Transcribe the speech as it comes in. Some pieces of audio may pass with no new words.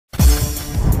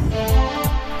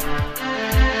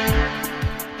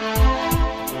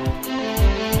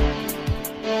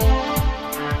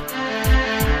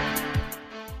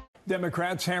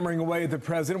Democrats hammering away at the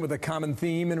president with a common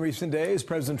theme in recent days.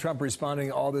 President Trump responding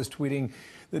to all this, tweeting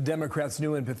the Democrats'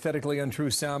 new and pathetically untrue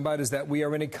soundbite is that we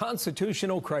are in a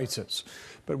constitutional crisis.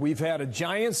 But we've had a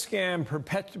giant scam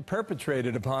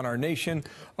perpetrated upon our nation,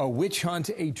 a witch hunt,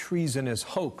 a treasonous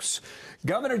hoax.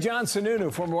 Governor John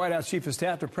Sununu, former White House Chief of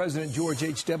Staff to President George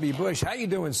H.W. Bush. How you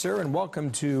doing, sir? And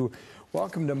welcome to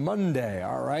Monday.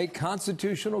 All right,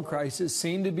 constitutional crisis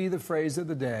seemed to be the phrase of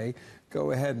the day.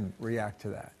 Go ahead and react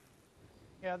to that.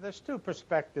 Yeah, there's two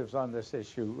perspectives on this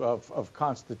issue of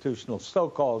constitutional,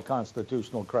 so-called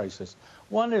constitutional crisis.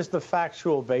 One is the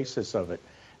factual basis of it,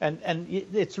 and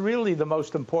it's really the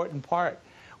most important part.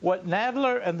 What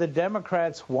Nadler and the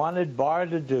Democrats wanted Barr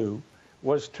to do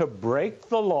was to break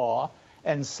the law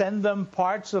and send them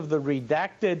parts of the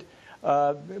redacted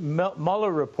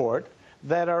Mueller report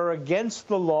that are against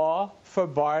the law for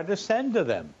Barr to send to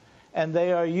them. And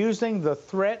they are using the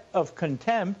threat of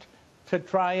contempt to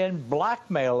try and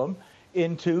blackmail them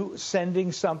into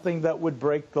sending something that would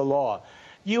break the law.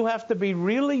 You have to be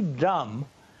really dumb.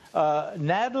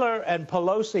 Nadler and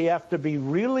Pelosi have to be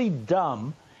really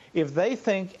dumb if they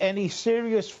think any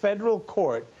serious federal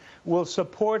court will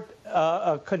support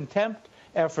a contempt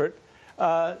effort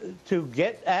to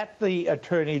get at the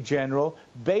Attorney General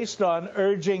based on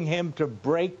urging him to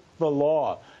break the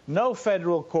law. No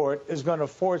federal court is going to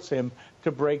force him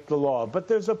to break the law. But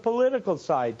there's a political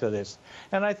side to this.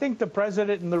 And I think the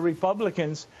president and the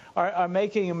Republicans are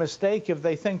making a mistake if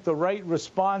they think the right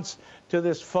response to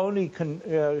this phony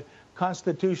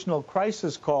constitutional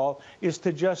crisis call is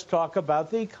to just talk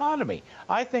about the economy.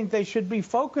 I think they should be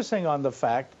focusing on the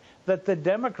fact that the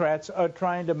Democrats are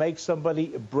trying to make somebody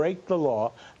break the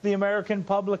law. The American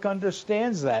public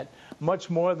understands that much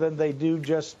more than they do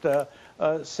just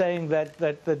saying that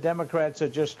the Democrats are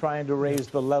just trying to raise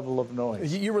the level of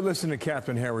noise. You were listening to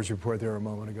Captain Harris' report there a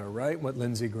moment ago, right? What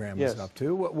Lindsey Graham is up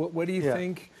to. What do you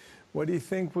think? What do you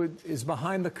think is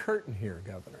behind the curtain here,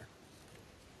 Governor?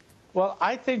 Well,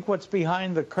 I think what's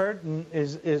behind the curtain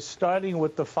is starting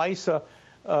with the FISA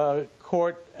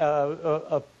court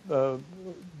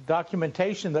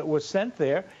documentation that was sent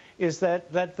there, is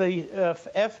that the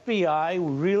FBI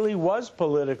really was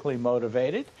politically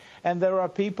motivated, and there are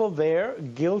people there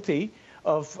guilty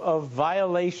of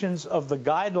violations of the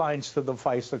guidelines to the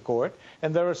FISA court,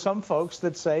 and there are some folks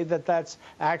that say that that's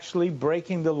actually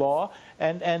breaking the law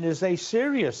and is a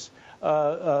serious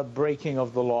breaking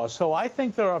of the law. So I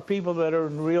think there are people that are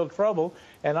in real trouble,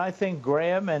 and I think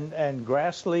Graham and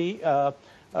Grassley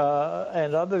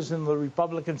and others in the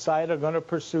Republican side are going to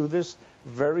pursue this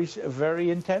very,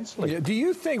 very intensely. Yeah. Do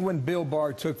you think when Bill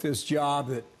Barr took this job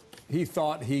that he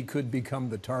thought he could become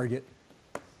the target,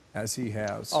 as he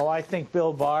has? Oh, I think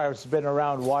Bill Barr has been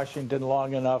around Washington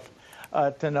long enough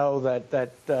to know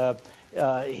that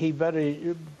he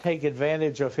better take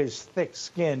advantage of his thick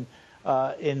skin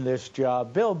in this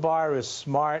job. Bill Barr is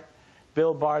smart.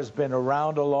 Bill Barr's been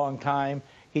around a long time.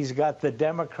 He's got the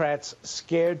Democrats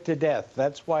scared to death.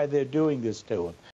 That's why they're doing this to him.